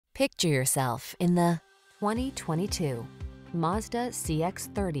Picture yourself in the 2022 Mazda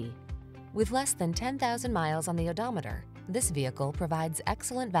CX-30. With less than 10,000 miles on the odometer, this vehicle provides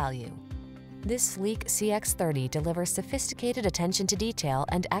excellent value. This sleek CX-30 delivers sophisticated attention to detail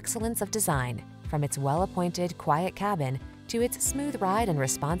and excellence of design. From its well-appointed, quiet cabin to its smooth ride and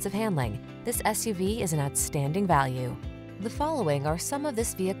responsive handling, this SUV is an outstanding value. The following are some of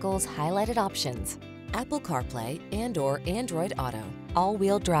this vehicle's highlighted options: Apple CarPlay and/or Android Auto,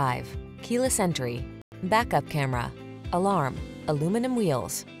 all-wheel drive, keyless entry, backup camera, alarm, aluminum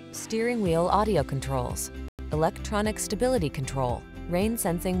wheels, steering wheel audio controls, electronic stability control,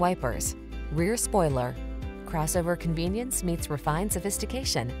 rain-sensing wipers, rear spoiler. Crossover convenience meets refined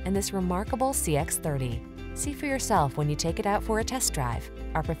sophistication in this remarkable CX-30. See for yourself when you take it out for a test drive.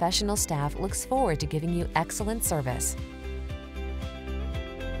 Our professional staff looks forward to giving you excellent service.